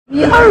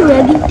We are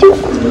ready to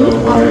eat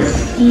our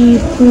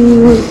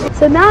seafood.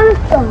 So now let's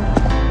go.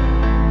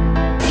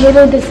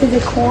 Potato, this is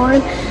a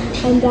corn,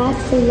 and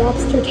that's the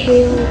lobster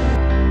tail.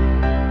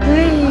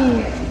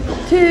 3,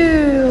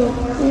 2,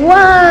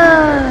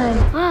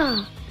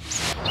 1.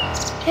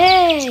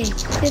 Hey,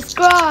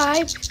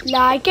 subscribe,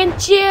 like, and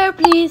share,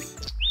 please.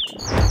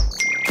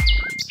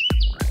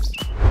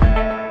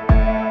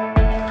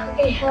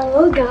 Okay,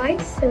 hello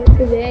guys. So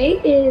today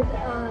is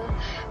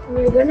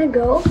we're gonna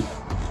go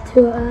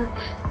to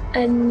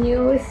a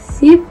new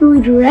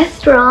seafood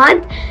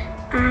restaurant,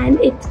 and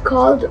it's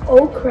called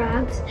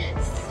CRABE.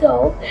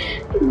 So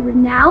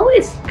now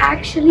it's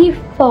actually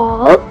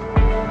fall,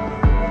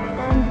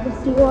 and the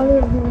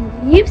seawater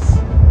leaves.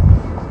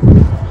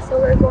 So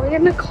we're going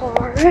in the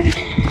car,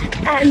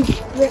 and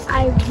we're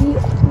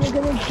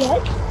gonna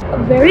get a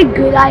very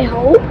good, I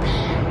hope.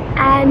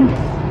 And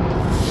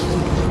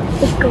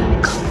let's go in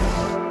the car.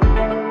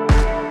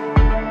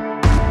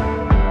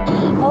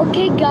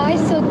 Okay guys,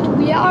 so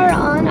we are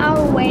on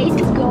our way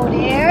to go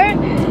there.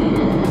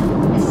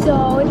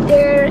 So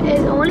there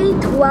is only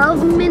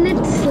 12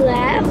 minutes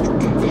left.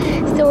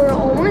 So we're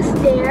almost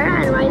there,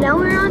 and right now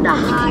we're on the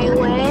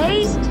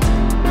highway.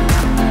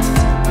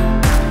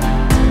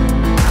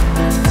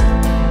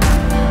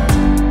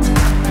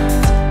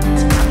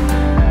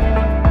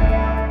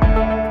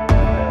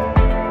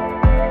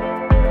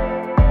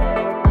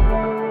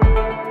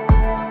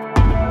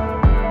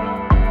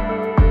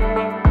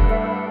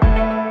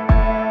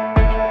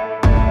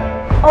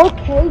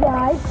 Okay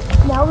guys,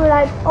 now we're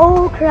at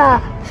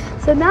CRABE.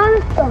 So now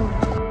let's go.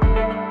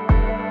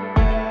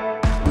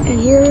 And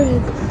here it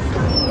is.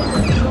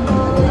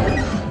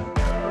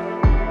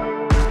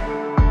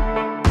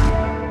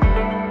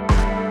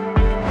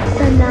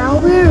 So now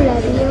we're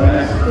ready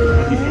over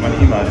here.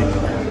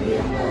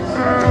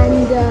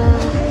 And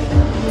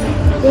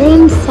we're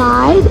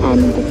inside, and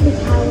this is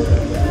how it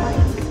looks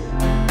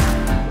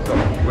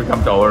like.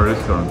 Welcome to our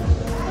restaurant.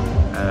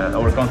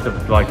 Our concept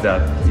is like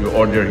that. You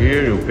order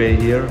here, you pay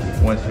here.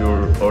 Once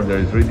your order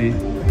is ready,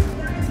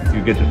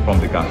 you get it from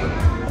the counter.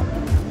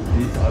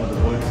 These are the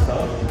boiled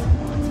stuff,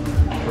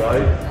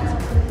 fried,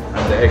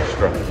 and the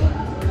extra.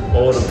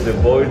 All of the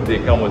boiled, they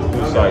come with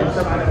 2 sides.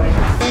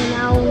 And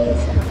now we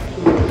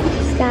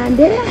scanned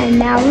it, and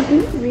now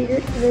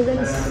we're going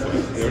to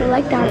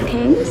select our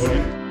things.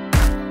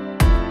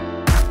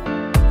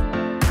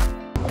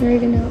 We're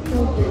going to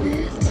open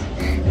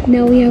it.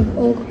 Now we have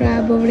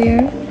CRABE over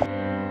there.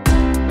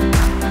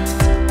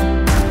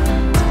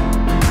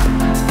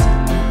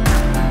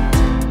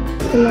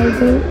 The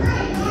logo,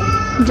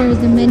 there's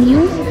the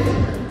menu,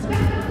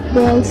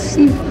 boiled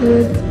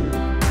seafood,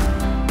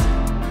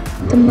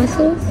 the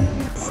mussels.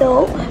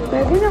 So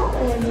we're gonna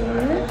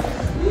order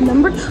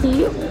number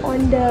 3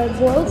 on the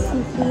boiled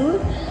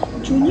seafood,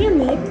 junior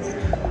mix,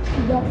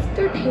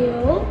 lobster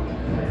tail,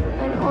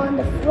 and on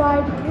the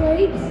fried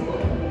plates,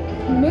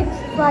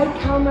 mixed fried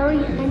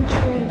calamari and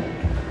shrimp.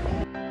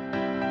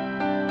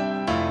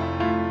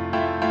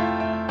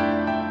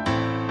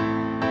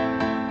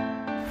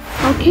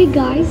 Okay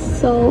guys,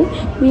 so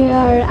we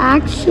are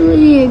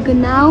actually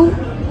now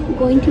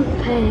going to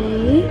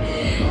pay.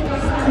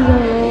 So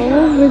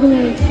we're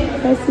gonna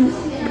press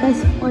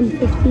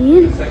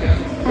 115,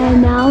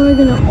 and now we're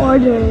gonna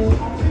order.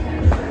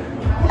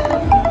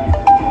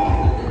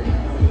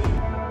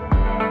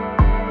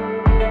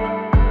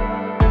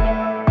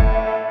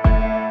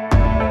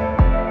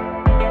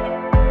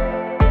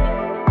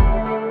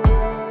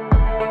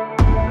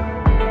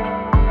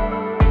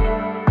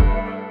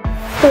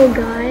 So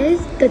guys,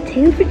 the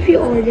things which we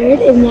ordered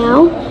is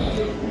now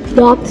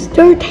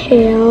lobster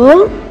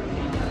tail,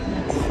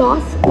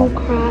 sauce, and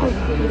crab.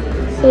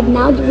 So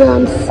now we're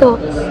on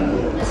sauce.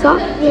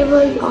 Sauce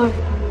flavors are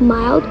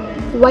mild,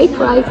 white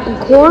rice, and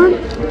corn.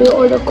 We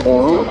ordered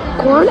corn,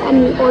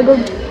 and we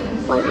ordered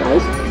white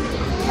rice.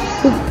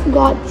 We've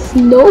got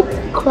smoked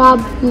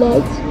crab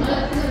legs,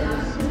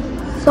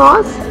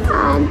 sauce,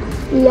 and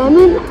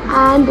lemon,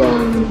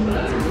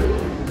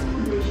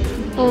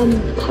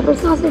 and pepper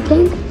sauce, I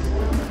think.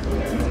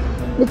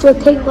 Which will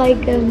take like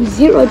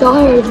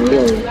 $0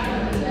 really,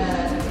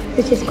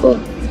 which is cool.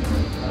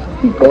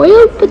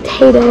 Boiled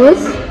potatoes,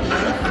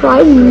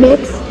 fried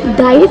mix,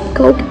 Diet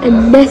Coke,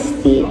 and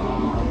Nestle.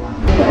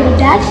 Okay,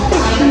 that's the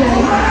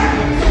shrimp.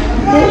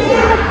 This is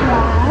the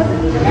crab.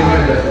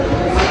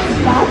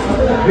 That's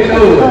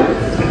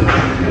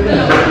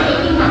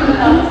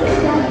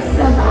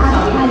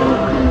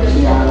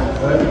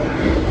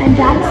and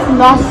that's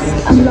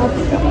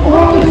lobster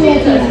all the way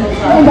at the end.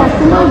 And that's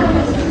the mug.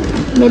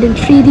 Made in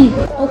 3D.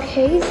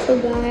 Okay, so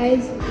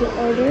guys, we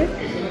ordered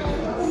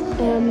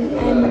and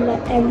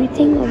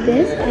everything of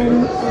this,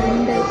 and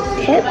the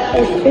tip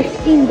is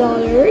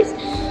 $15,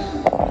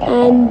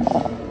 and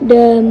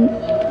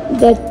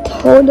the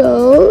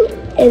total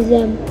is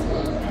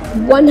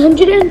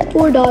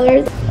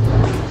 $104.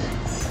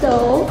 So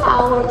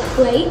our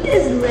plate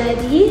is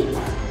ready.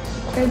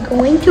 We're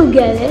going to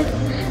get it.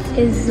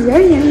 It's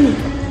very yummy.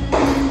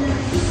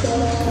 So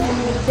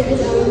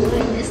there's our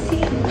line.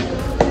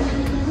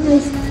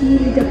 Let's see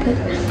the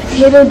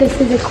potato, this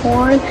is the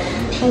corn,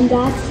 and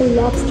that's the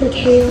lobster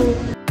tail.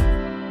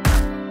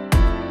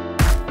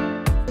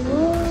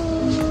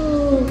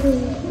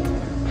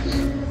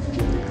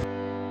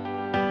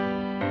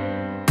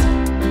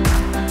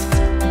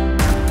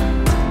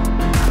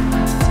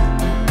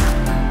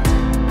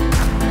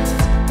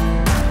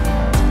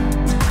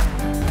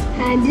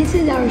 And this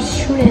is our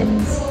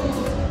shrimps.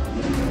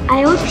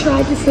 I will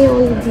try to say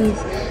all of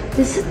these.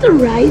 This is the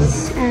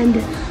rice and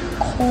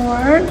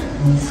corn,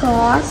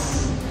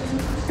 sauce,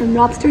 and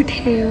lobster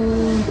tail.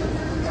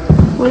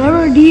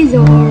 Whatever these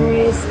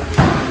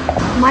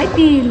are, might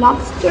be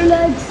lobster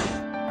legs.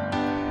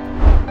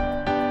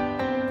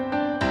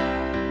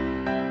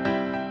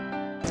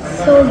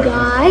 So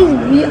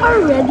guys, we are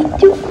ready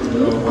to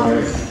eat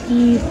our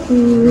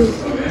seafood.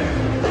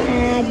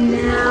 And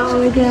now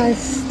we're gonna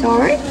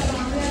start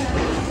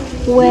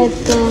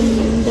with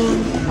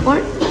the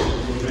corn.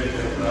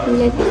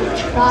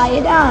 Let's try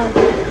it out.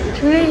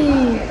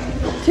 3,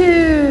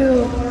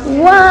 2,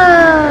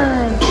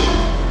 1.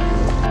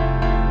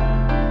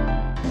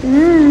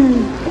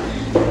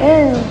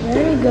 It's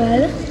very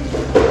good.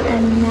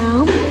 And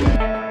now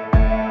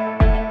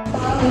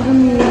we're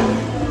gonna be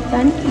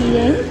done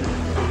eating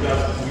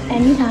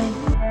anytime.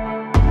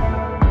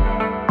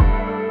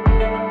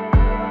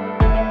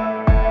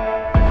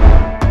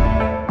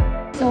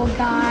 So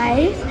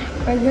guys,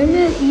 we're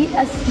gonna eat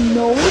a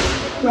snow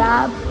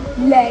crab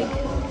leg.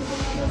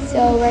 So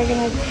we're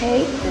gonna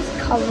take this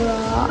cover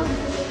off.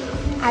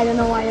 I don't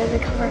know why there's a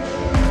cover.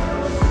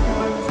 So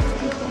let's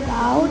take it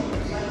out.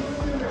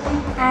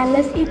 And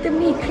let's eat the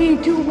meat. 3,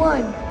 2,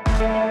 1.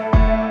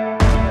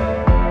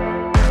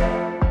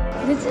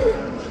 This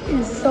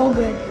is so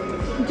good.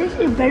 This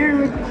is better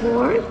with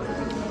corn.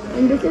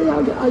 And this is how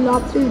a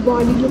lobster's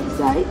body looks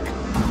like.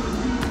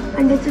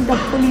 And this is the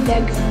fully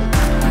legs.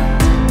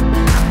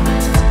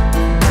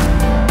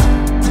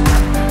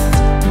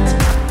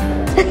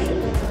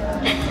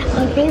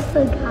 Okay,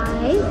 so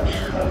guys,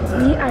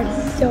 we are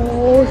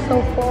so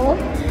full.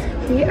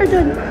 We are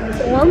done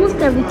almost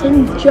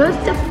everything, just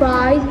the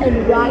fries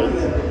and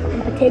rice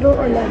and potato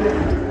or lemon.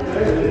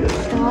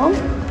 So,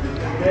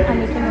 I'm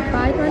making the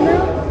fries right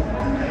now.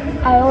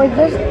 I was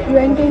just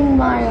drinking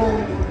my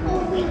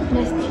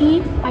iced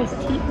tea.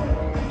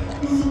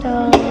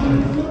 So,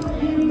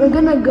 we're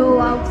gonna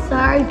go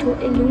outside to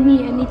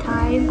Illumi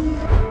anytime.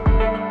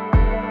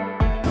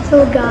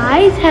 So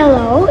guys,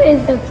 hello,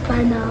 is the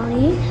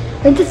finale.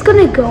 We're just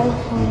gonna go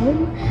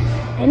home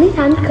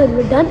anytime because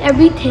we're done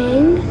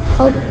everything.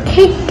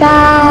 Okay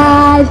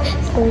guys,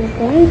 so we're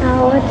going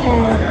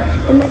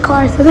out in the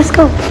car, so let's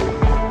go.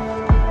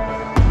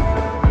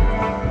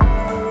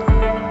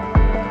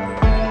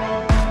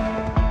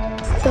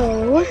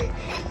 So,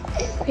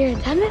 we're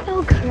done with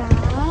our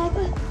crab.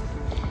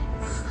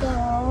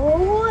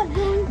 So,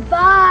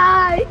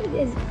 bye!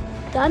 It's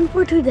done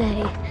for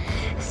today.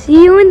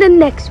 See you in the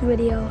next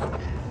video.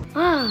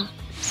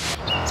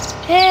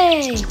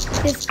 Hey,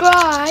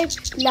 subscribe,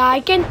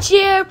 like and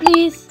share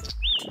please.